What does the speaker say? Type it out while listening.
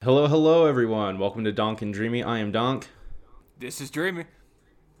Hello, hello, everyone. Welcome to Donk and Dreamy. I am Donk, This is Dreamy.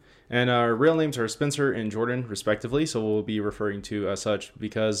 and our real names are Spencer and Jordan, respectively. So we'll be referring to as such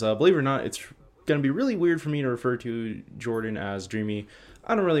because, believe it or not, it's going to be really weird for me to refer to Jordan as Dreamy.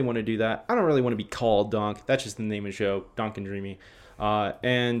 I don't really want to do that. I don't really want to be called Donk. That's just the name of the show, Donk and Dreamy.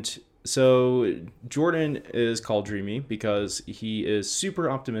 And so Jordan is called Dreamy because he is super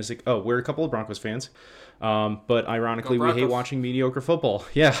optimistic. Oh, we're a couple of Broncos fans. But Go ironically, we hate Broncos. watching mediocre football.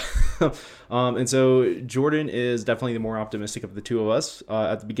 Yeah. And so Jordan is definitely the more optimistic of the two of us.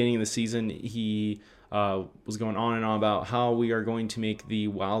 At the beginning of the season, he was going on and on about how we are going to make the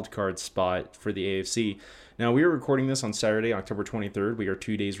wild card spot for the AFC. Now, we are recording this on Saturday, October 23rd. We are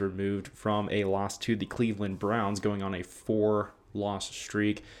 2 days removed from a loss to the Cleveland Browns, going on a 4-loss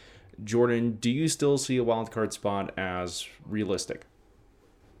streak. Jordan, do you still see a wild card spot as realistic?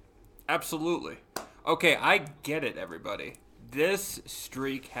 Absolutely. Okay, I get it, everybody. This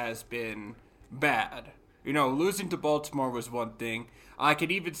streak has been bad. Losing to Baltimore was one thing. I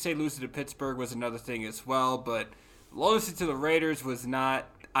could even say losing to Pittsburgh was another thing as well, but losing to the Raiders was not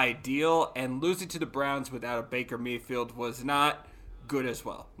ideal, and losing to the Browns without a Baker Mayfield was not good as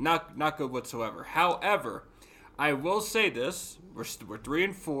well. Not good whatsoever. However, I will say this: we're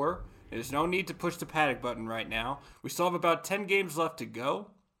 3-4. There's no need to push the panic button right now. We still have about 10 games left to go.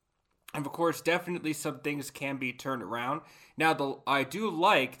 And of course, definitely some things can be turned around. Now, I do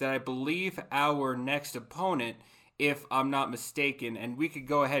like that I believe our next opponent, if I'm not mistaken, and we could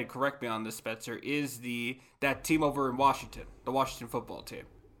go ahead and correct me on this, Spencer, is that team over in Washington, the Washington football team.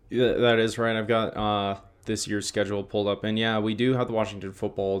 Yeah, that is right. I've got this year's schedule pulled up. And yeah, we do have the Washington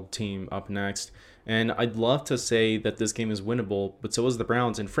football team up next. And I'd love to say that this game is winnable, but so is the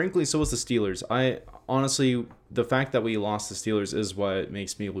Browns. And frankly, so is the Steelers. I honestly, the fact that we lost the Steelers is what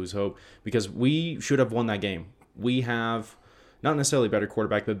makes me lose hope because we should have won that game. We have not necessarily a better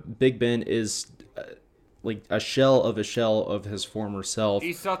quarterback, but Big Ben is like a shell of his former self.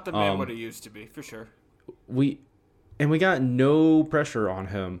 He's not the man what he used to be, for sure. We got no pressure on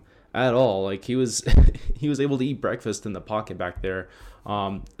him at all. Like he was he was able to eat breakfast in the pocket back there.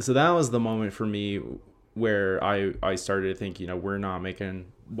 So that was the moment for me where I started to think, we're not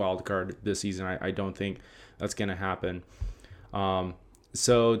making wild card this season. I don't think that's going to happen.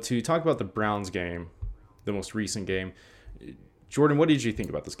 So to talk about the Browns game, the most recent game, Jordan, what did you think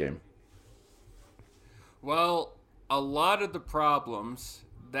about this game? Well, a lot of the problems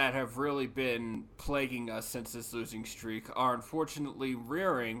that have really been plaguing us since this losing streak are unfortunately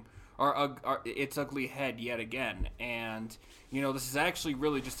rearing its ugly head yet again. And, this is actually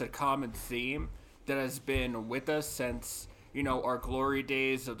really just a common theme that has been with us since, our glory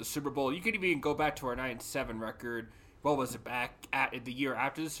days of the Super Bowl. You could even go back to our 9-7 record. What was it, back at the year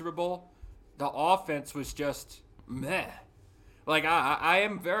after the Super Bowl? The offense was just meh. Like, I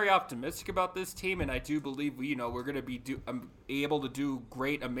am very optimistic about this team, and I do believe we're going to be able to do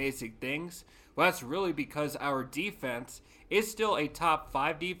great, amazing things. Well, that's really because our defense is still a top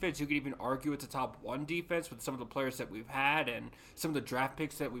 5 defense. You could even argue it's a top 1 defense with some of the players that we've had and some of the draft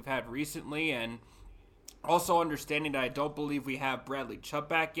picks that we've had recently. And also understanding that I don't believe we have Bradley Chubb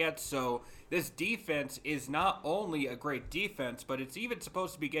back yet. So this defense is not only a great defense, but it's even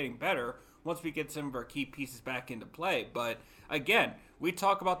supposed to be getting better once we get some of our key pieces back into play. But again, we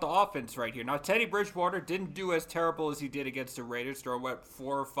talk about the offense right here. Now, Teddy Bridgewater didn't do as terrible as he did against the Raiders, throwing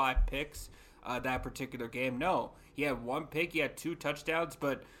 4 or 5 picks that particular game. No, he had 1 pick, he had 2 touchdowns,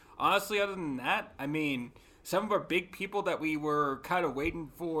 but honestly, other than that, I mean, some of our big people that we were kind of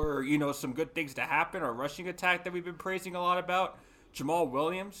waiting for, some good things to happen, our rushing attack that we've been praising a lot about, Jamal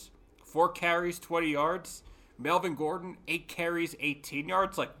Williams, 4 carries, 20 yards, Melvin Gordon, 8 carries, 18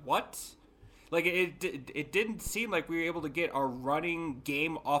 yards, like what? Like, it didn't seem like we were able to get our running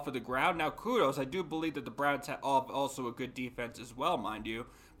game off of the ground. Now, kudos. I do believe that the Browns have also a good defense as well, mind you.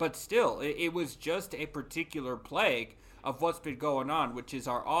 But still, it was just a particular plague of what's been going on, which is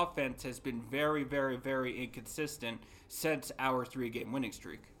our offense has been very, very, very inconsistent since our 3-game winning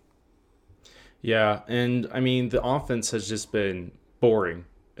streak. Yeah, and I mean, the offense has just been boring.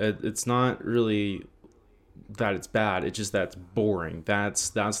 It's not really that it's bad. It's just that it's boring. That's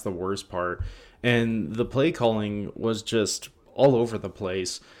the worst part. And the play calling was just all over the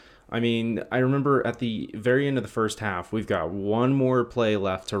place. I mean, I remember at the very end of the first half, we've got one more play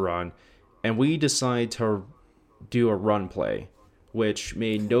left to run, and we decide to do a run play, which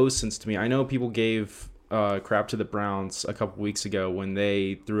made no sense to me. I know people gave crap to the Browns a couple weeks ago when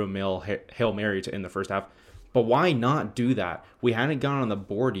they threw a Hail Mary to end the first half. But why not do that? We hadn't gone on the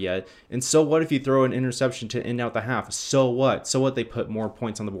board yet. And so what if you throw an interception to end out the half? So what? So what they put more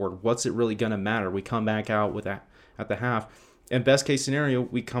points on the board? What's it really going to matter? We come back out with that at the half. And best case scenario,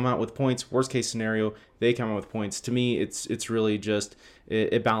 we come out with points. Worst case scenario, they come out with points. To me, it's really just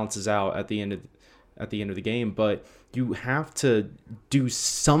it balances out at the end of the game. But you have to do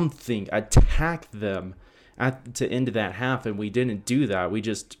something, attack them to end that half, and we didn't do that. We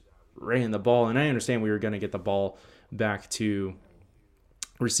just ran the ball, and I understand we were going to get the ball back to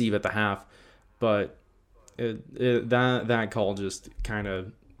receive at the half, but that call just kind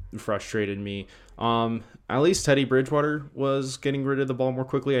of frustrated me. At least Teddy Bridgewater was getting rid of the ball more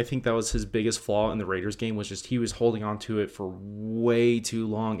quickly. I think that was his biggest flaw in the Raiders game, was just he was holding on to it for way too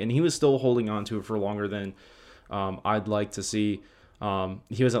long, and he was still holding on to it for longer than I'd like to see.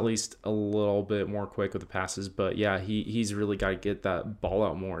 He was at least a little bit more quick with the passes, but yeah, he's really got to get that ball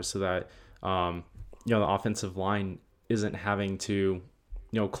out more so that the offensive line isn't having to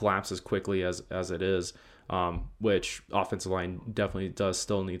collapse as quickly as it is, which offensive line definitely does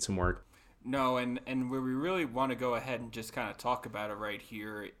still need some work. No, and where we really want to go ahead and just kind of talk about it right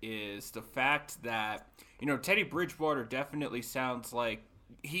here is the fact that, Teddy Bridgewater definitely sounds like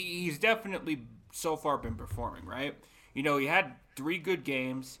he's definitely so far been performing, right? He had 3 good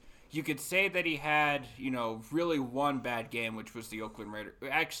games. You could say that he had, really one bad game, which was the Oakland Raiders.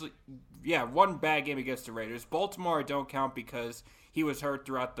 Actually, yeah, one bad game against the Raiders. Baltimore I don't count because he was hurt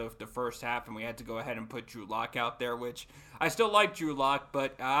throughout the first half, and we had to go ahead and put Drew Lock out there, which I still like Drew Lock,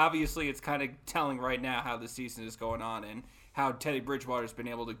 but obviously it's kind of telling right now how the season is going on and how Teddy Bridgewater's been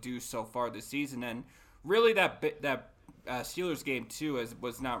able to do so far this season. And really that Steelers game, too,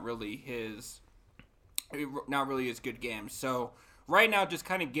 was not really his good game. So right now, just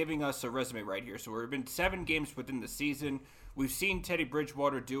kind of giving us a resume right here. So we've been 7 games within the season. We've seen Teddy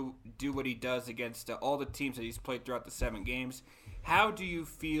Bridgewater do what he does against all the teams that he's played throughout the 7 games. How do you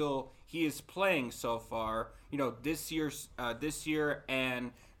feel he is playing so far, this year,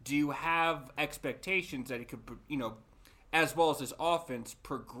 and do you have expectations that he could, as well as his offense,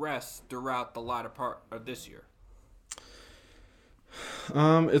 progress throughout the latter part of this year?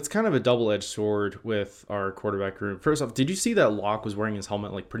 It's kind of a double-edged sword with our quarterback room. First off, did you see that Locke was wearing his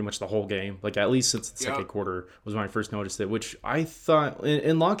helmet like pretty much the whole game? Like at least since the second quarter was when I first noticed it, which I thought,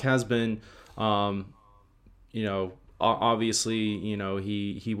 and Locke has been, obviously,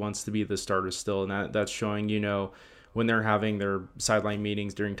 he wants to be the starter still, and that's showing, when they're having their sideline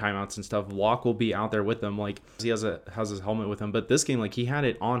meetings during timeouts and stuff, Locke will be out there with them. Like he has his helmet with him, but this game, like he had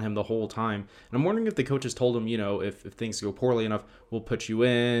it on him the whole time. And I'm wondering if the coaches told him, if things go poorly enough, we'll put you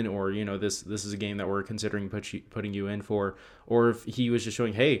in, or this is a game that we're considering putting you in for, or if he was just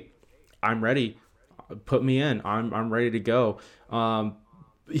showing, hey, I'm ready, put me in, I'm ready to go.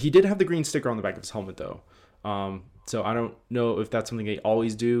 He did have the green sticker on the back of his helmet though. So I don't know if that's something they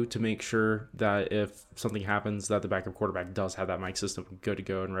always do to make sure that if something happens that the backup quarterback does have that mic system good to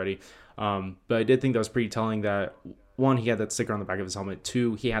go and ready. But I did think that was pretty telling that, 1, he had that sticker on the back of his helmet.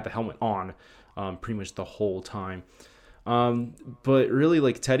 2, he had the helmet on pretty much the whole time. But really,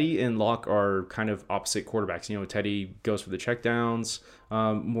 like, Teddy and Locke are kind of opposite quarterbacks. Teddy goes for the checkdowns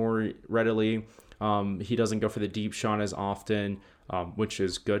more readily. He doesn't go for the deep shot as often, which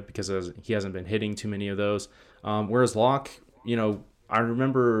is good because he hasn't been hitting too many of those. Whereas Locke, I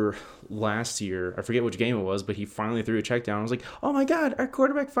remember last year, I forget which game it was, but he finally threw a check down. I was like, oh my God, our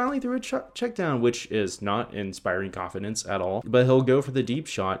quarterback finally threw a check down, which is not inspiring confidence at all. But he'll go for the deep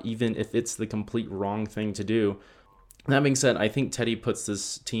shot, even if it's the complete wrong thing to do. That being said, I think Teddy puts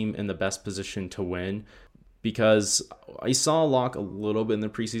this team in the best position to win, because I saw Locke a little bit in the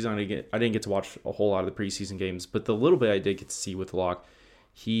preseason. I didn't get to watch a whole lot of the preseason games, but the little bit I did get to see with Locke,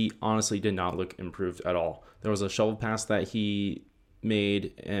 he honestly did not look improved at all. There was a shovel pass that he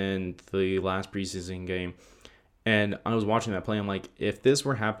made in the last preseason game, and I was watching that play. I'm like, if this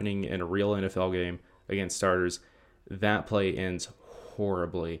were happening in a real NFL game against starters, that play ends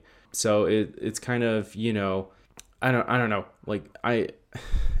horribly. So it's kind of, I don't know. Like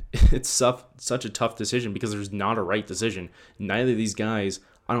it's such a tough decision because there's not a right decision. Neither of these guys,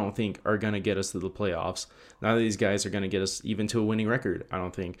 I don't think, are going to get us to the playoffs. Neither of these guys are going to get us even to a winning record, I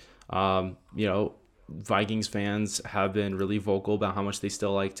don't think. Vikings fans have been really vocal about how much they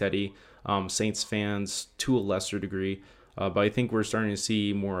still like Teddy. Saints fans, to a lesser degree. But I think we're starting to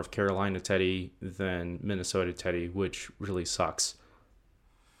see more of Carolina Teddy than Minnesota Teddy, which really sucks.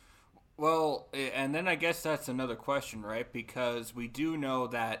 Well, and then I guess that's another question, right? Because we do know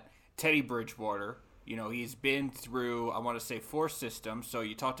that Teddy Bridgewater, he's been through, I want to say, 4 systems. So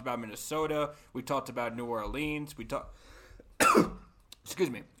you talked about Minnesota. We talked about New Orleans. Excuse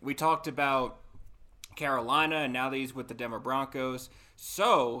me. We talked about Carolina, and now that he's with the Denver Broncos.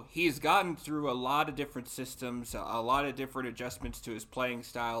 So he's gotten through a lot of different systems, a lot of different adjustments to his playing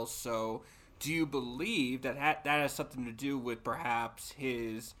styles. So do you believe that that has something to do with perhaps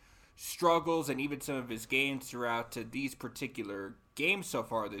his struggles and even some of his gains throughout to these particular games so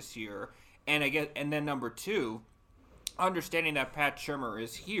far this year? And I guess, and then number two, understanding that Pat Shermer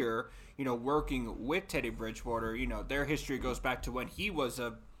is here, working with Teddy Bridgewater, their history goes back to when he was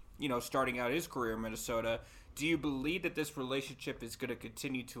starting out his career in Minnesota. Do you believe that this relationship is going to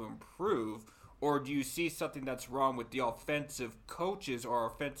continue to improve, or do you see something that's wrong with the offensive coaches or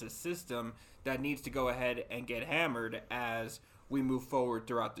offensive system that needs to go ahead and get hammered as we move forward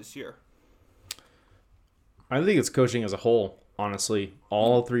throughout this year? I think it's coaching as a whole, honestly.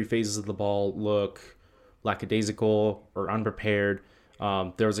 All three phases of the ball look lackadaisical or unprepared.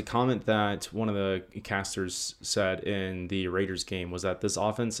 There was a comment that one of the casters said in the Raiders game was that this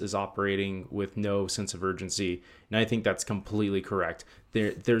offense is operating with no sense of urgency. And I think that's completely correct.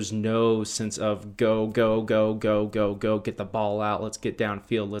 There's no sense of go, go, go, go, go, go, get the ball out. Let's get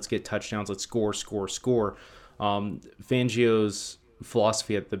downfield. Let's get touchdowns. Let's score, score, score. Fangio's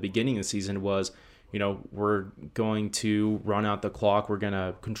philosophy at the beginning of the season was, we're going to run out the clock. We're going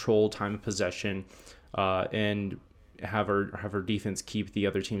to control time of possession and have our defense keep the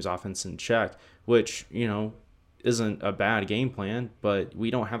other team's offense in check, which, isn't a bad game plan, but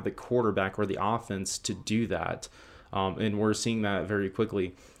we don't have the quarterback or the offense to do that. And we're seeing that very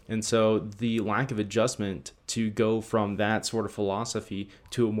quickly. And so the lack of adjustment to go from that sort of philosophy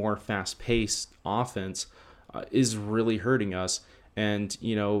to a more fast-paced offense is really hurting us. And,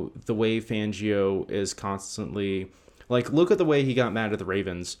 the way Fangio is constantly, look at the way he got mad at the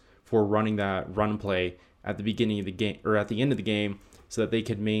Ravens for running that run play at the beginning of the game or at the end of the game so that they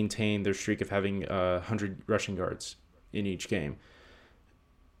could maintain their streak of having 100 rushing yards in each game.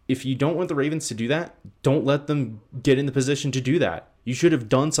 If you don't want the Ravens to do that, don't let them get in the position to do that. You should have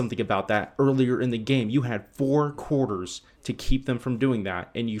done something about that earlier in the game. You had 4 quarters to keep them from doing that,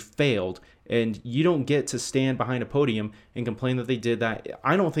 and you failed. And you don't get to stand behind a podium and complain that they did that.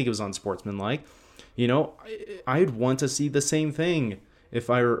 I don't think it was unsportsmanlike. I'd want to see the same thing. If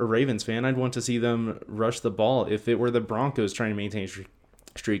I were a Ravens fan, I'd want to see them rush the ball. If it were the Broncos trying to maintain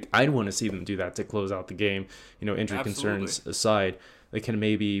a streak, I'd want to see them do that to close out the game. Injury concerns aside, they can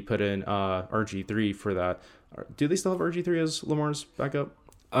maybe put in RG3 for that. Do they still have RG3 as Lamar's backup?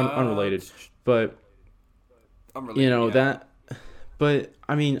 Unrelated, but unrelated, that. But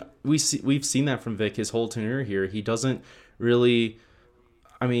I mean, we've seen that from Vic his whole tenure here. He doesn't really.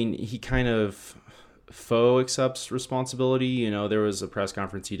 I mean, he kind of faux accepts responsibility. There was a press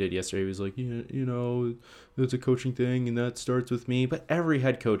conference he did yesterday. He was like, it's a coaching thing and that starts with me. But every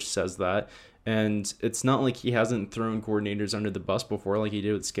head coach says that. And it's not like he hasn't thrown coordinators under the bus before like he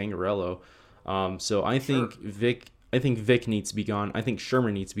did with Scangarello. So I think Vic needs to be gone. I think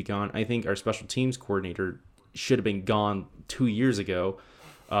Sherman needs to be gone. I think our special teams coordinator should have been gone 2 years ago.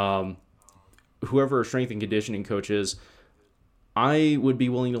 Whoever our strength and conditioning coach is, I would be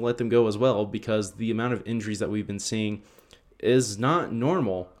willing to let them go as well because the amount of injuries that we've been seeing is not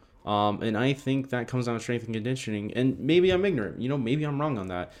normal. And I think that comes down to strength and conditioning. And maybe I'm ignorant. Maybe I'm wrong on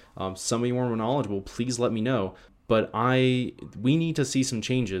that. Somebody more knowledgeable, please let me know. But we need to see some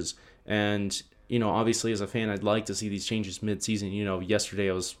changes. And, obviously as a fan, I'd like to see these changes mid-season. Yesterday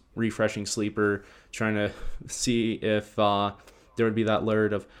I was refreshing Sleeper, trying to see if there would be that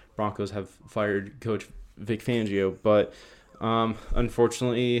alert of Broncos have fired Coach Vic Fangio. But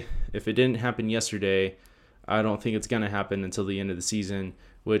unfortunately, if it didn't happen yesterday, I don't think it's going to happen until the end of the season,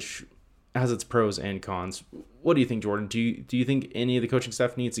 which has its pros and cons. What do you think, Jordan? Do you think any of the coaching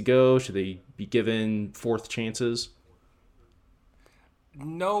staff needs to go? Should they be given 4th chances?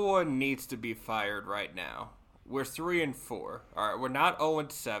 No one needs to be fired right now. We're 3-4. All right, we're not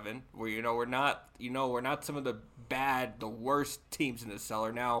 0-7. We're not some of the worst teams in the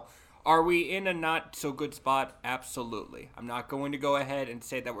cellar. Now, are we in a not so good spot? Absolutely. I'm not going to go ahead and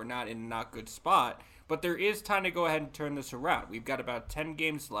say that we're not in a not good spot, but there is time to go ahead and turn this around. We've got about 10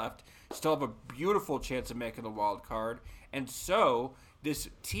 games left, still have a beautiful chance of making the wild card, and so this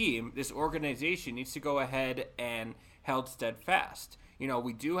team, this organization needs to go ahead and held steadfast.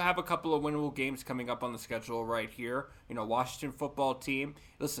 We do have a couple of winnable games coming up on the schedule right here. Washington football team.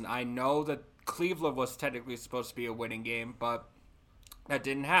 Listen, I know that Cleveland was technically supposed to be a winning game, but that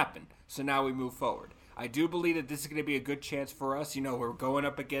didn't happen. So now we move forward. I do believe that this is going to be a good chance for us. We're going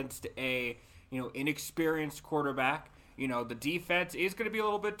up against a, inexperienced quarterback. The defense is going to be a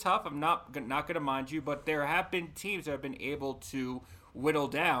little bit tough. I'm not going to mind you, but there have been teams that have been able to whittle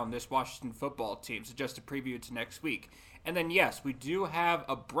down this Washington football team. So just a preview to next week. And then, yes, we do have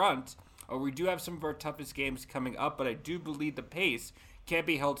we do have some of our toughest games coming up, but I do believe the pace can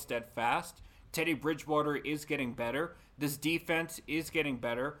be held steadfast. Teddy Bridgewater is getting better. This defense is getting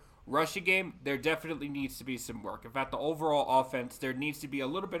better. Rushing game, there definitely needs to be some work. In fact, the overall offense, there needs to be a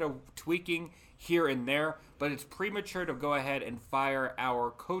little bit of tweaking here and there, but it's premature to go ahead and fire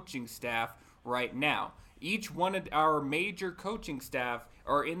our coaching staff right now. Each one of our major coaching staff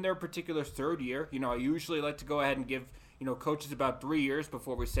are in their particular third year. I usually like to go ahead and give, coaches about 3 years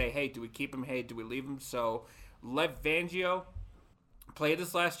before we say, hey, do we keep him? Hey, do we leave him? So let Fangio play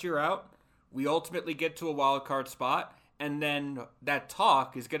this last year out. We ultimately get to a wild card spot. And then that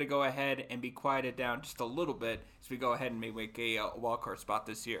talk is going to go ahead and be quieted down just a little bit as we go ahead and make a wildcard spot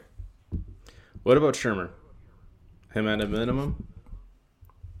this year. What about Shermer? Him at a minimum?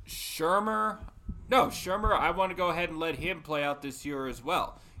 Shermer, I want to go ahead and let him play out this year as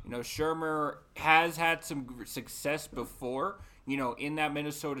well. Shermer has had some success before, in that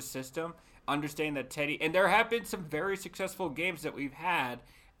Minnesota system. Understand that Teddy, and there have been some very successful games that we've had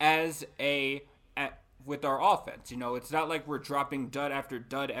with our offense. It's not like we're dropping dud after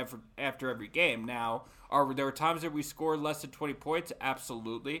dud after every game. Now, are there times that we score less than 20 points?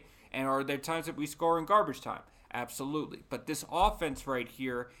 Absolutely. And are there times that we score in garbage time? Absolutely. But this offense right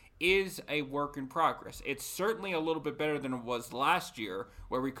here is a work in progress. It's certainly a little bit better than it was last year,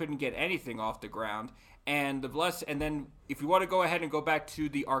 where we couldn't get anything off the ground. And then if you want to go ahead and go back to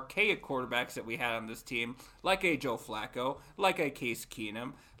the archaic quarterbacks that we had on this team, like a Joe Flacco, like a Case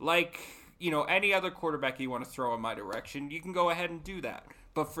Keenum, like any other quarterback you want to throw in my direction, you can go ahead and do that.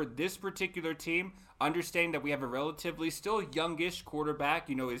 But for this particular team, understanding that we have a relatively still youngish quarterback,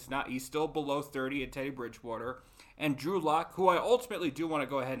 he's still below 30 at Teddy Bridgewater, and Drew Lock, who I ultimately do want to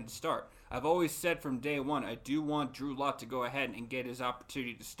go ahead and start. I've always said from day one, I do want Drew Lock to go ahead and get his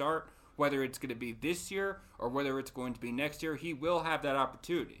opportunity to start, whether it's going to be this year or whether it's going to be next year. He will have that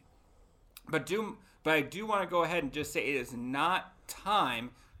opportunity. But I do want to go ahead and just say it is not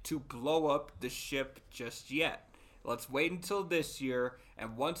time to blow up the ship just yet. Let's wait until this year,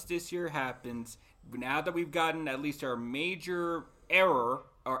 and once this year happens, now that we've gotten at least our major era,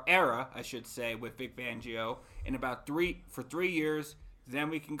 I should say, with Vic Fangio in about 3 years,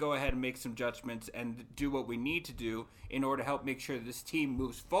 then we can go ahead and make some judgments and do what we need to do in order to help make sure that this team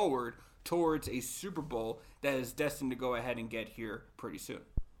moves forward towards a Super Bowl that is destined to go ahead and get here pretty soon.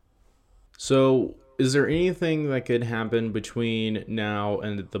 So, is there anything that could happen between now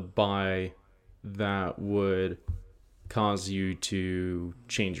and the bye that would cause you to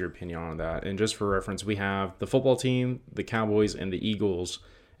change your opinion on that? And just for reference, we have the football team, the Cowboys, and the Eagles,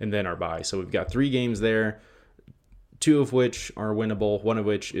 and then our bye. So we've got 3 games there, 2 of which are winnable, 1 of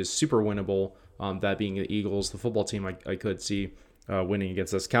which is super winnable, that being the Eagles. The football team I could see winning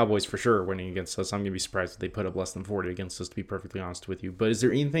against us. Cowboys for sure winning against us. I'm going to be surprised if they put up less than 40 against us, to be perfectly honest with you. But is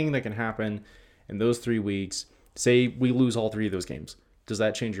there anything that can happen in those 3 weeks? Say we lose all 3 of those games. Does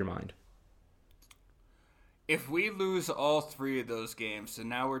that change your mind? If we lose all 3 of those games, so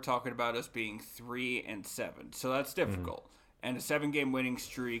now we're talking about us being 3-7. So that's difficult. And a 7-game winning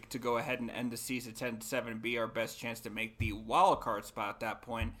streak to go ahead and end the season 10-7 and be our best chance to make the wild card spot at that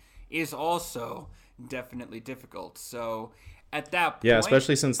point is also definitely difficult. So at that point, yeah,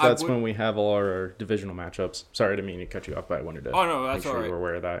 especially since that's when we have all our divisional matchups. Sorry, I didn't mean to cut you off, but I wanted to that's make sure all right. you were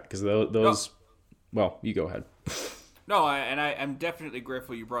aware of that, because those well, you go ahead. No, I'm definitely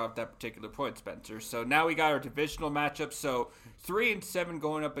grateful you brought up that particular point, Spencer. So now we got our divisional matchups. So 3-7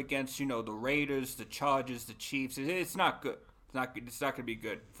 going up against, the Raiders, the Chargers, the Chiefs. It's not good. It's not going to be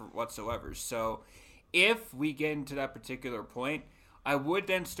good for whatsoever. So if we get into that particular point, I would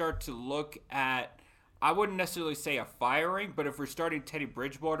then start to look at, I wouldn't necessarily say a firing, but if we're starting Teddy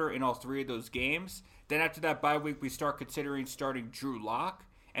Bridgewater in all 3 of those games, then after that bye week, we start considering starting Drew Lock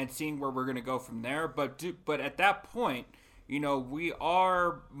and seeing where we're going to go from there. But at that point, we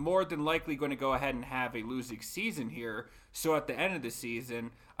are more than likely going to go ahead and have a losing season here. So at the end of the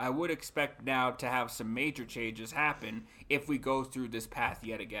season, I would expect now to have some major changes happen if we go through this path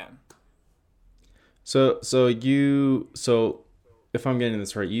yet again. So if I'm getting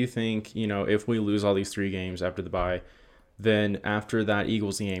this right, you think, if we lose all these 3 games after the bye, then after that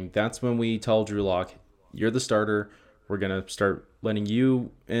Eagles game, that's when we tell Drew Lock, you're the starter. We're going to start letting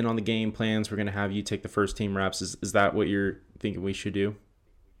you in on the game plans. We're going to have you take the first team reps. Is that what you're thinking we should do?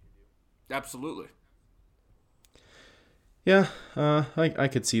 Absolutely. Yeah, I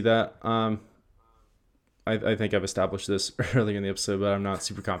could see that. I think I've established this earlier in the episode, but I'm not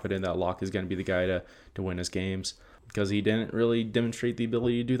super confident that Locke is going to be the guy to win his games, because he didn't really demonstrate the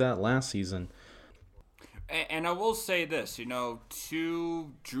ability to do that last season. And I will say this,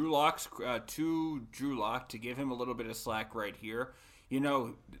 to Drew Lock, to give him a little bit of slack right here.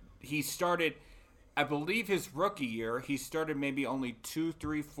 He started, I believe his rookie year, he started maybe only 2,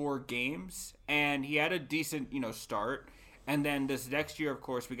 3, 4 games, and he had a decent, start. And then this next year, of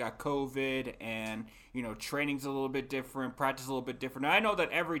course, we got COVID, and training's a little bit different, practice a little bit different. And I know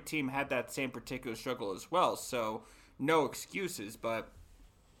that every team had that same particular struggle as well, so no excuses. But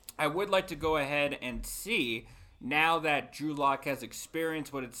I would like to go ahead and see, now that Drew Lock has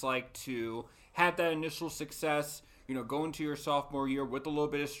experienced what it's like to have that initial success, go into your sophomore year with a little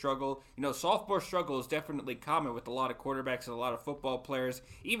bit of struggle. Sophomore struggle is definitely common with a lot of quarterbacks and a lot of football players,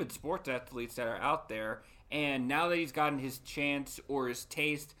 even sports athletes that are out there. And now that he's gotten his chance or his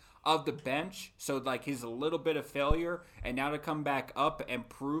taste of the bench, so like his little bit of failure, and now to come back up and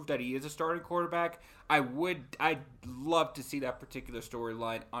prove that he is a starting quarterback, I'd love to see that particular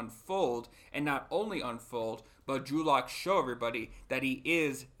storyline unfold, and not only unfold, but Drew Lock show everybody that he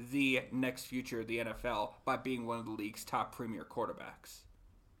is the next future of the NFL by being one of the league's top premier quarterbacks.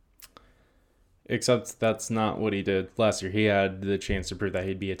 Except that's not what he did last year. He had the chance to prove that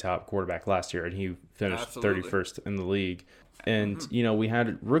he'd be a top quarterback last year, and he finished Absolutely. 31st in the league. And, we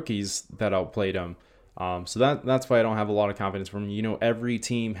had rookies that outplayed him. So that's why I don't have a lot of confidence from him. Every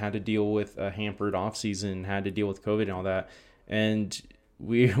team had to deal with a hampered offseason, had to deal with COVID and all that. And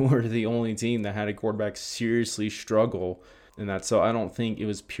we were the only team that had a quarterback seriously struggle in that. So I don't think it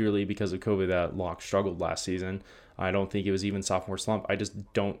was purely because of COVID that Locke struggled last season. I don't think it was even sophomore slump. I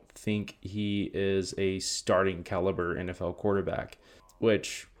just don't think he is a starting caliber NFL quarterback,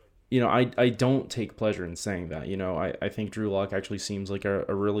 which, I don't take pleasure in saying that. I think Drew Lock actually seems like a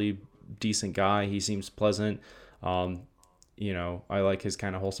really decent guy. He seems pleasant. I like his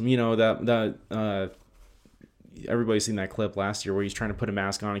kind of wholesome, everybody's seen that clip last year where he's trying to put a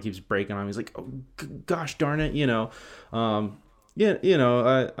mask on and keeps breaking on him. He's like, oh, gosh darn it. I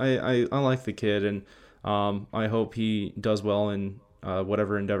like the kid, and I hope he does well in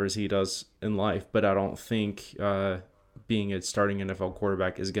whatever endeavors he does in life. But I don't think being a starting NFL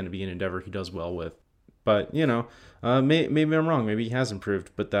quarterback is going to be an endeavor he does well with. But, maybe I'm wrong. Maybe he has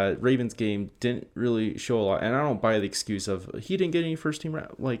improved. But that Ravens game didn't really show a lot. And I don't buy the excuse of he didn't get any first team.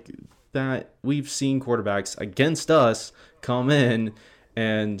 Like that, we've seen quarterbacks against us come in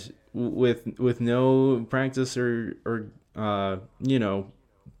and with no practice or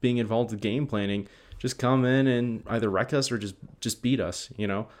being involved with game planning, just come in and either wreck us or just beat us.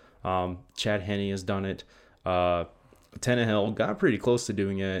 Chad Henne has done it. Tannehill got pretty close to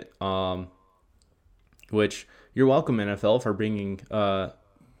doing it. Which you're welcome, NFL, for bringing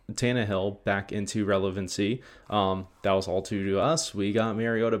Tannehill back into relevancy. That was all to us. We got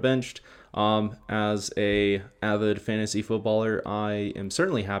Mariota benched. As a avid fantasy footballer, I am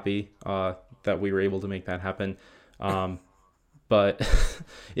certainly happy that we were able to make that happen. But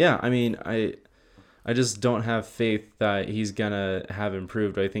yeah, I mean, I just don't have faith that he's gonna have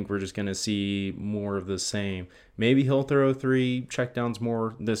improved. I think we're just gonna see more of the same. Maybe he'll throw 3 checkdowns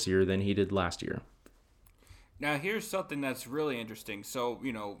more this year than he did last year. Now, here's something that's really interesting. So,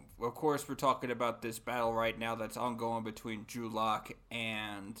 of course, we're talking about this battle right now that's ongoing between Drew Lock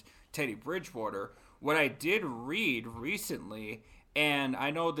and Teddy Bridgewater. What I did read recently, and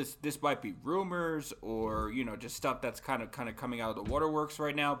I know this might be rumors or, just stuff that's kind of coming out of the waterworks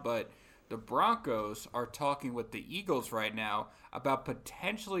right now, but the Broncos are talking with the Eagles right now about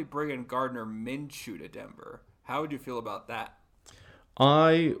potentially bringing Gardner Minshew to Denver. How would you feel about that?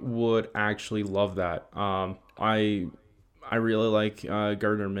 I would actually love that. I really like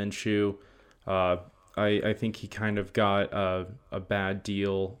Gardner Minshew. I think he kind of got a bad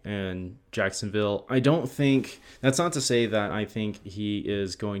deal in Jacksonville. I don't think that's not to say that I think he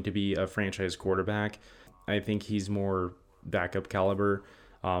is going to be a franchise quarterback. I think he's more backup caliber,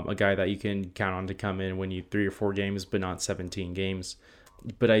 a guy that you can count on to come in, win you 3 or 4 games, but not 17 games.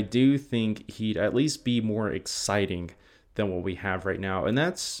 But I do think he'd at least be more exciting than what we have right now, and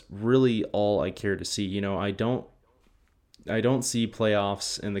that's really all I care to see. I don't see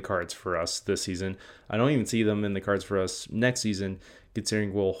playoffs in the cards for us this season. I don't even see them in the cards for us next season,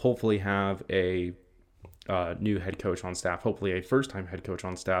 considering we'll hopefully have a new head coach on staff, hopefully a first-time head coach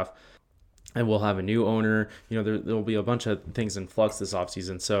on staff, and we'll have a new owner. There'll be a bunch of things in flux this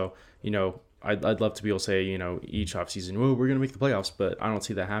offseason, so I'd love to be able to say each offseason, well, we're going to make the playoffs, but I don't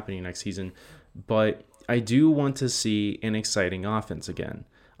see that happening next season. But I do want to see an exciting offense again.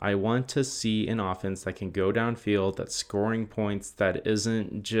 I want to see an offense that can go downfield, that's scoring points, that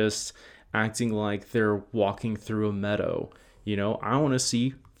isn't just acting like they're walking through a meadow. I want to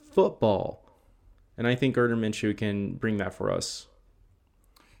see football. And I think Gardner Minshew can bring that for us.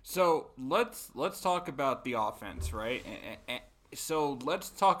 So let's talk about the offense, right? So let's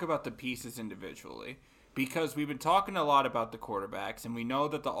talk about the pieces individually. because we've been talking a lot about the quarterbacks, and we know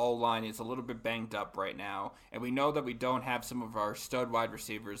that the O-line is a little bit banged up right now, and we know that we don't have some of our stud wide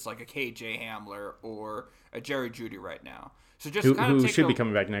receivers like a KJ Hamler or a Jerry Jeudy right now. So just kind of who taking should be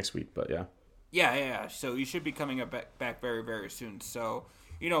coming back next week, but yeah. Yeah. So you should be coming back very, very soon. So,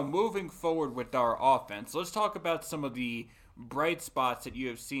 moving forward with our offense, let's talk about some of the bright spots that you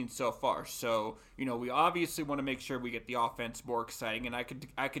have seen so far. So, we obviously want to make sure we get the offense more exciting, and I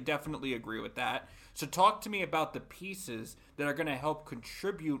could definitely agree with that. So talk to me about the pieces that are going to help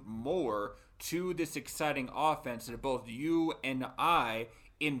contribute more to this exciting offense that both you and I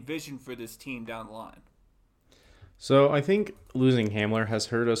envision for this team down the line. So I think losing Hamler has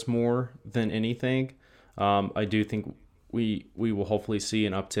hurt us more than anything. I do think we will hopefully see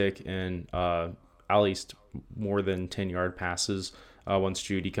an uptick in at least more than 10-yard passes once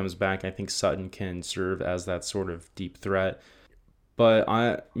Jeudy comes back. I think Sutton can serve as that sort of deep threat. But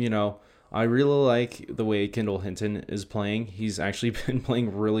I really like the way Kendall Hinton is playing. He's actually been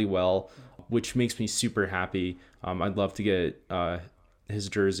playing really well, which makes me super happy. I'd love to get his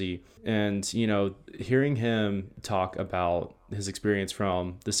jersey. And, hearing him talk about his experience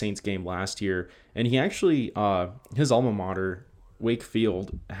from the Saints game last year, and he actually, his alma mater,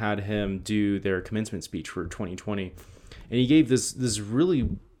 Wakefield, had him do their commencement speech for 2020. And he gave this really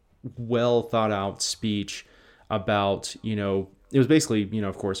well thought out speech about, it was basically,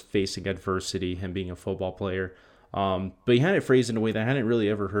 of course, facing adversity, him being a football player. But he had it phrased in a way that I hadn't really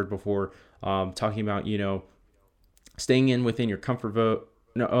ever heard before, talking about, staying in within your comfort vote.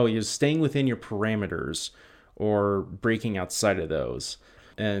 No, you're staying within your parameters or breaking outside of those.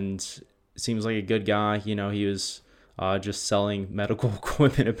 And seems like a good guy. He was just selling medical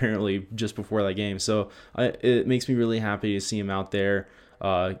equipment apparently just before that game. So it makes me really happy to see him out there,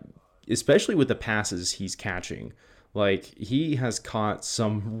 especially with the passes he's catching. Like, he has caught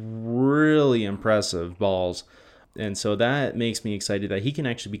some really impressive balls. And so that makes me excited that he can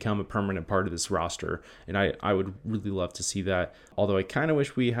actually become a permanent part of this roster. And I would really love to see that. Although I kind of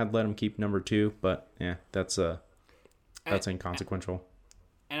wish we had let him keep number 2. But, yeah, that's inconsequential.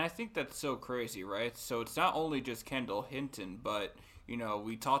 And I think that's so crazy, right? So it's not only just Kendall Hinton, but,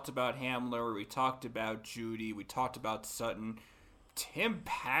 we talked about Hamler, we talked about Jeudy, we talked about Sutton. Tim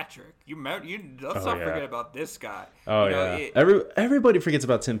Patrick, let's not forget about this guy. Everybody forgets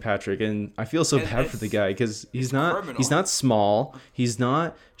about Tim Patrick, and I feel so bad for the guy because he's not small, he's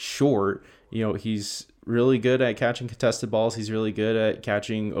not short. He's really good at catching contested balls. He's really good at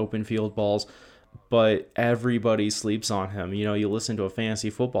catching open field balls, but everybody sleeps on him. You listen to a fantasy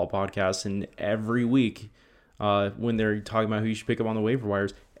football podcast, and every week, when they're talking about who you should pick up on the waiver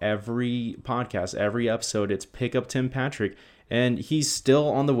wires, every podcast, every episode, it's pick up Tim Patrick. And he's still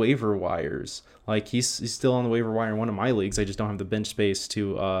on the waiver wires. Like, he's still on the waiver wire in one of my leagues. I just don't have the bench space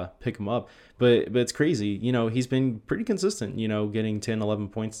to pick him up. But it's crazy. He's been pretty consistent, getting 10, 11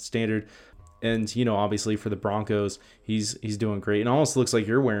 points standard. And, obviously for the Broncos, he's doing great. It almost looks like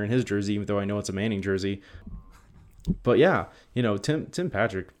you're wearing his jersey, even though I know it's a Manning jersey. But, yeah, Tim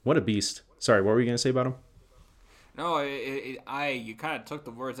Patrick, what a beast. Sorry, what were you going to say about him? No, you kind of took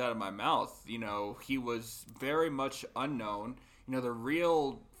the words out of my mouth. He was very much unknown. The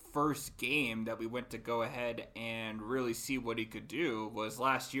real first game that we went to go ahead and really see what he could do was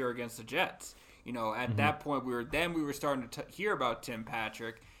last year against the Jets. At that point, we were starting to hear about Tim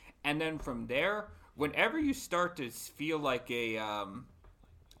Patrick, and then from there, whenever you start to feel like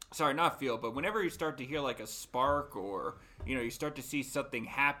whenever you start to hear like a spark, or you start to see something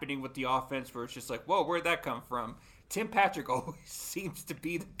happening with the offense where it's just like, whoa, where'd that come from? Tim Patrick always seems to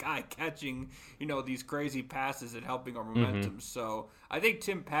be the guy catching, these crazy passes and helping our momentum. So I think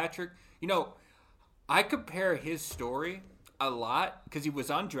Tim Patrick, I compare his story a lot because he was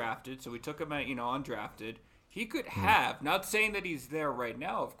undrafted. So we took him at, undrafted. He could have, not saying that he's there right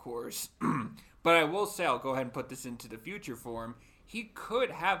now, of course, but I will say, I'll go ahead and put this into the future for him. He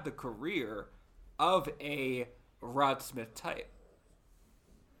could have the career of a Rod Smith type.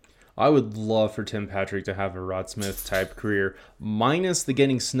 I would love for Tim Patrick to have a Rod Smith type career, minus the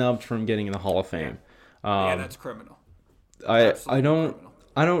getting snubbed from getting in the Hall of Fame. Yeah, that's criminal. I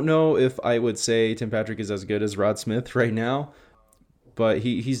don't know if I would say Tim Patrick is as good as Rod Smith right now, but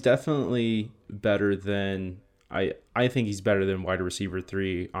he's definitely better than I think he's better than wide receiver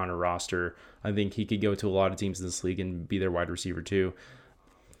 3 on a roster. I think he could go to a lot of teams in this league and be their wide receiver 2.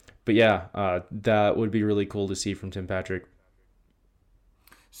 But yeah, that would be really cool to see from Tim Patrick.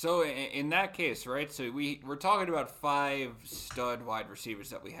 So in that case, right, so we're talking about 5 stud wide receivers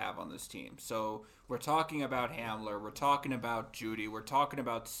that we have on this team. So we're talking about Hamler, we're talking about Jeudy, we're talking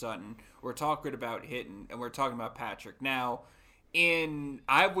about Sutton, we're talking about Hinton, and we're talking about Patrick. Now,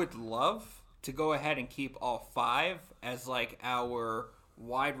 I would love to go ahead and keep all 5 as like our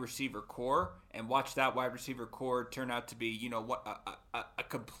wide receiver core and watch that wide receiver core turn out to be, what a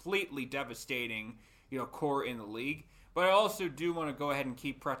completely devastating, core in the league. But I also do want to go ahead and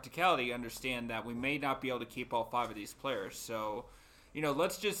keep practicality, understand that we may not be able to keep all 5 of these players. So,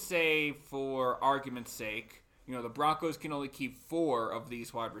 let's just say for argument's sake, the Broncos can only keep 4 of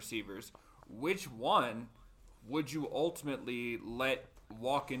these wide receivers. Which one would you ultimately let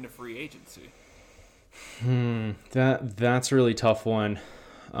walk into free agency? That's a really tough one.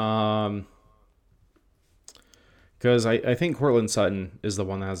 Because I think Cortland Sutton is the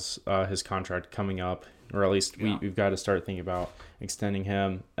one that has his contract coming up, or at least we've got to start thinking about extending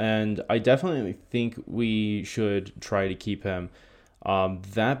him. And I definitely think we should try to keep him.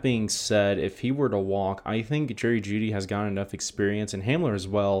 That being said, if he were to walk, I think Jerry Jeudy has gotten enough experience, and Hamler as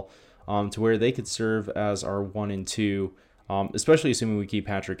well, to where they could serve as our 1 and 2, especially assuming we keep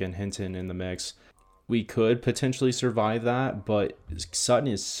Patrick and Hinton in the mix. We could potentially survive that, but Sutton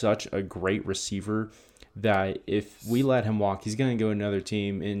is such a great receiver that if we let him walk, he's going to go to another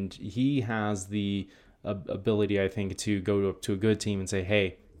team, and he has the ability, I think, to go to a good team and say,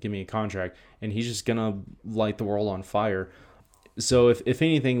 hey, give me a contract, and he's just going to light the world on fire. So if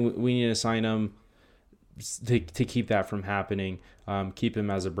anything, we need to sign him to keep that from happening, keep him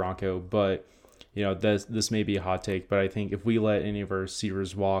as a Bronco. But, this may be a hot take, but I think if we let any of our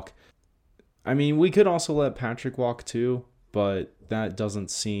receivers walk, I mean, we could also let Patrick walk too, but that doesn't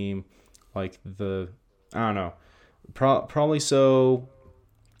seem like I don't know. Probably so.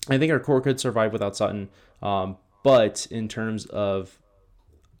 I think our core could survive without Sutton. But in terms of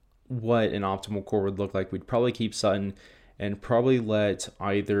what an optimal core would look like, we'd probably keep Sutton and probably let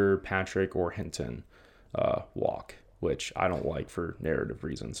either Patrick or Hinton walk, which I don't like for narrative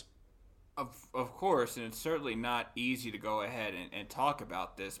reasons. Of course, and it's certainly not easy to go ahead and talk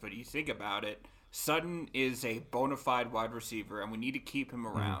about this, but you think about it, Sutton is a bona fide wide receiver, and we need to keep him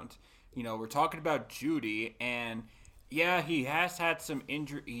around. We're talking about Jeudy, and yeah, he has had some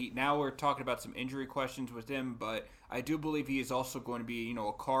injury. Now we're talking about some injury questions with him, but I do believe he is also going to be,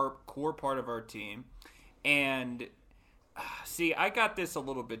 a core part of our team. And see, I got this a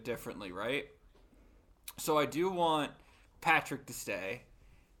little bit differently, right? So I do want Patrick to stay.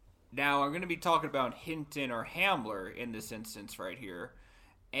 Now, I'm going to be talking about Hinton or Hamler in this instance right here.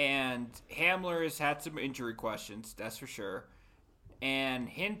 And Hamler has had some injury questions, that's for sure. And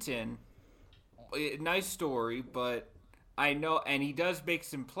Hinton, nice story, but I know, and he does make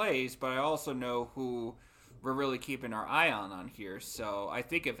some plays, but I also know who we're really keeping our eye on here. So I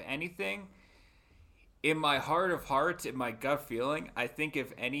think if anything, in my heart of hearts, in my gut feeling, I think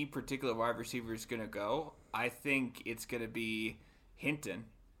if any particular wide receiver is going to go, I think it's going to be Hinton.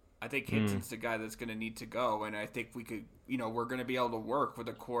 I think Hinton's the guy that's going to need to go, and I think we could, we're going to be able to work with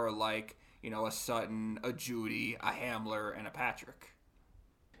a core like, a Sutton, a Jeudy, a Hamler, and a Patrick.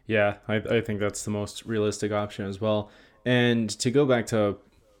 Yeah, I think that's the most realistic option as well. And to go back to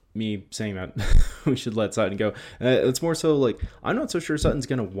me saying that we should let Sutton go, it's more so like, I'm not so sure Sutton's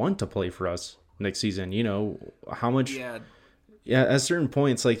going to want to play for us next season. How much... Yeah, at certain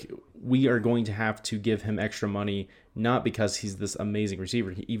points, like, we are going to have to give him extra money, not because he's this amazing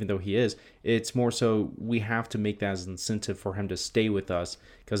receiver, even though he is. It's more so we have to make that as an incentive for him to stay with us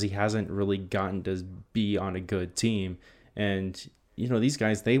because he hasn't really gotten to be on a good team. And, these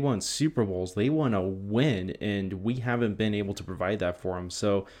guys, they won Super Bowls. They want to win, and we haven't been able to provide that for him.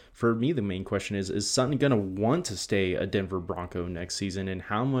 So, for me, the main question is Sutton going to want to stay a Denver Bronco next season, and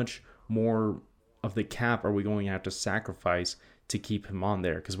how much more of the cap are we going to have to sacrifice to keep him on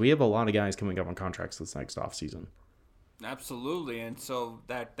there? Because we have a lot of guys coming up on contracts this next offseason. Absolutely. And so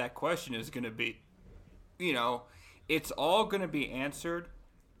that question is going to be, it's all going to be answered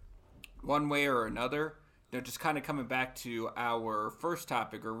one way or another. Just kind of coming back to our first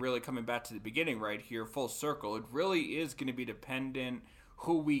topic, or really coming back to the beginning right here, full circle. It really is going to be dependent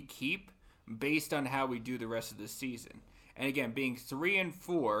who we keep based on how we do the rest of the season. And again, being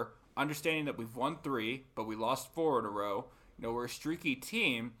 3-4, understanding that we've won 3, but we lost 4 in a row. We're a streaky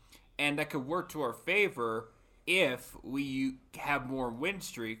team, and that could work to our favor if we have more win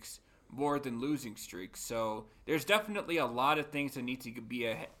streaks more than losing streaks. So there's definitely a lot of things that need to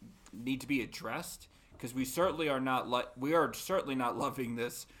be addressed, because we certainly are not loving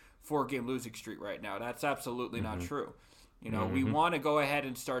this 4-game losing streak right now. That's absolutely not true. We want to go ahead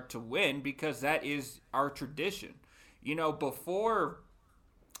and start to win because that is our tradition. Before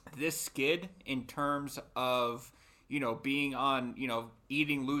this skid, in terms of being on,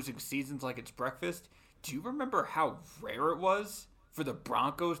 eating losing seasons like it's breakfast, do you remember how rare it was for the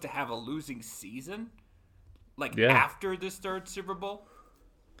Broncos to have a losing season? After this third Super Bowl?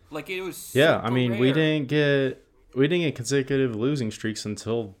 Like, it was Yeah, I super mean, rare. we didn't get consecutive losing streaks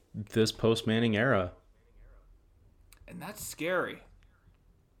until this post Manning era. And that's scary.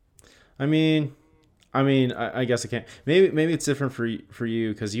 I mean, I guess I can't. Maybe it's different for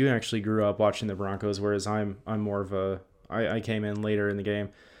you because you actually grew up watching the Broncos, whereas I'm more of a I came in later in the game,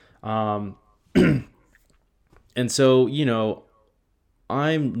 um, and so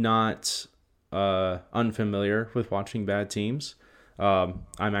I'm not unfamiliar with watching bad teams. I'm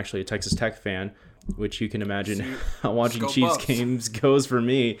actually a Texas Tech fan, which you can imagine See, how let's watching go Chiefs Buffs. games goes for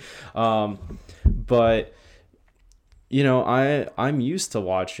me. But I'm used to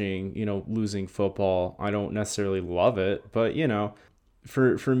watching losing football. I don't necessarily love it, but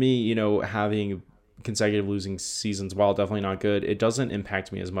for me, having consecutive losing seasons, while definitely not good, it doesn't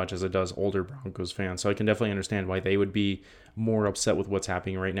impact me as much as it does older Broncos fans. So I can definitely understand why they would be more upset with what's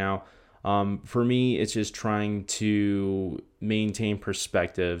happening right now. For me, it's just trying to maintain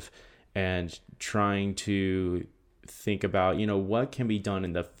perspective and trying to think about what can be done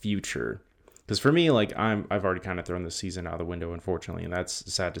in the future. Because for me, like I've already kind of thrown the season out of the window, unfortunately, and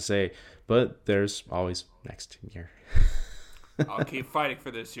that's sad to say. But there's always next year. I'll keep fighting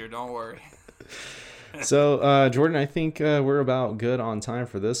for this year. Don't worry. So, Jordan, I think we're about good on time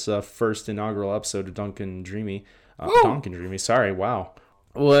for this first inaugural episode of Donk and Dreamy. Woo! Donk and Dreamy, sorry, wow.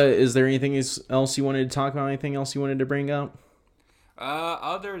 What is there anything else you wanted to talk about? Anything else you wanted to bring up?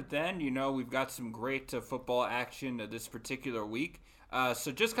 Other than, we've got some great football action this particular week.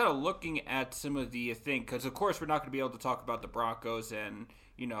 So just kind of looking at some of the thing, because of course we're not going to be able to talk about the Broncos and,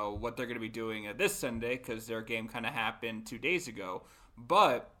 what they're going to be doing this Sunday because their game kind of happened 2 days ago.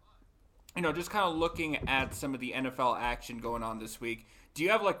 But, just kind of looking at some of the NFL action going on this week, do you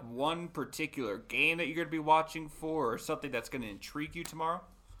have like one particular game that you're going to be watching for or something that's going to intrigue you tomorrow?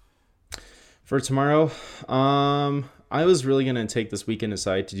 For tomorrow, I was really gonna take this weekend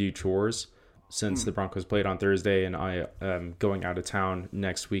aside to do chores since the Broncos played on Thursday and I am going out of town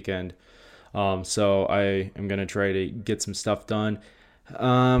next weekend. So I am gonna try to get some stuff done.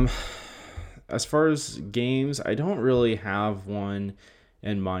 Um, as far as games, I don't really have one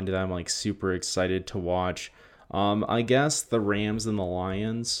in mind that I'm like super excited to watch. I guess the Rams and the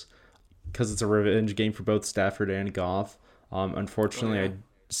Lions because it's a revenge game for both Stafford and Goff. Oh, Unfortunately, yeah. I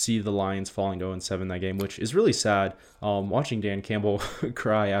see the Lions falling to 0-7 that game, which is really sad. Watching Dan Campbell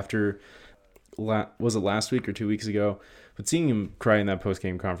cry after was it last week or 2 weeks ago? But seeing him cry in that post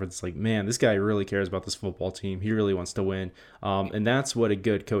game conference, like man, this guy really cares about this football team. He really wants to win, and that's what a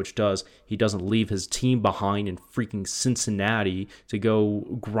good coach does. He doesn't leave his team behind in freaking Cincinnati to go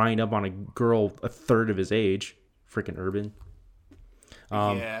grind up on a girl a third of his age. Freaking Urban.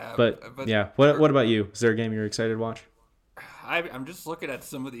 Yeah, But but yeah, what about you? Is there a game you're excited to watch? I'm just looking at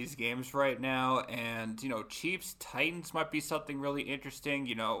some of these games right now, and Chiefs Titans might be something really interesting.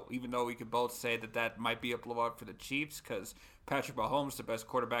 Even though we could both say that might be a blowout for the Chiefs because Patrick Mahomes is the best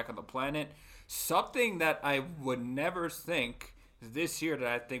quarterback on the planet. Something that I would never think this year that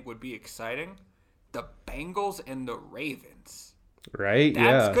I think would be exciting: the Bengals and the Ravens. Right?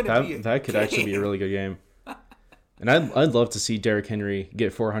 That's Yeah, gonna be a that could actually be a game. really good game. And I'd love to see Derrick Henry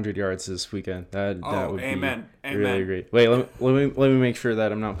get 400 yards this weekend. That Oh, would be amen, really amen. great. Wait, let me make sure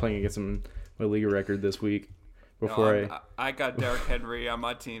that I'm not playing against my league record this week No, before I got Derrick Henry on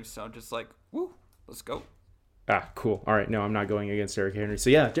my team, so I'm just like, woo, let's go. cool. All right, no, I'm not going against Derrick Henry. So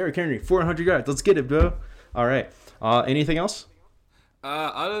yeah, Derrick Henry 400 yards. Let's get it, bro. All right. Anything else?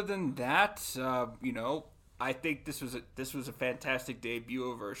 Other than that, I think this was a fantastic debut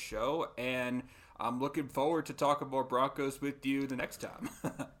of our show, and I'm looking forward to talking more Broncos with you the next time.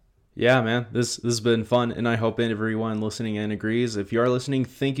 Yeah, man, this has been fun, and I hope everyone listening in agrees. If you are listening,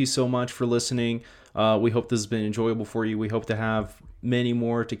 thank you so much for listening. We hope this has been enjoyable for you. We hope to have many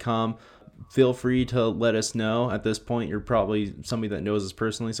more to come. Feel free to let us know. At this point, you're probably somebody that knows us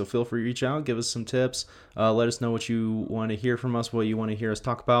personally, so feel free to reach out, give us some tips, let us know what you want to hear from us, what you want to hear us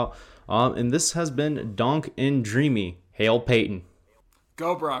talk about. And this has been Donk and Dreamy. Hail Peyton.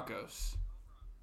 Go Broncos.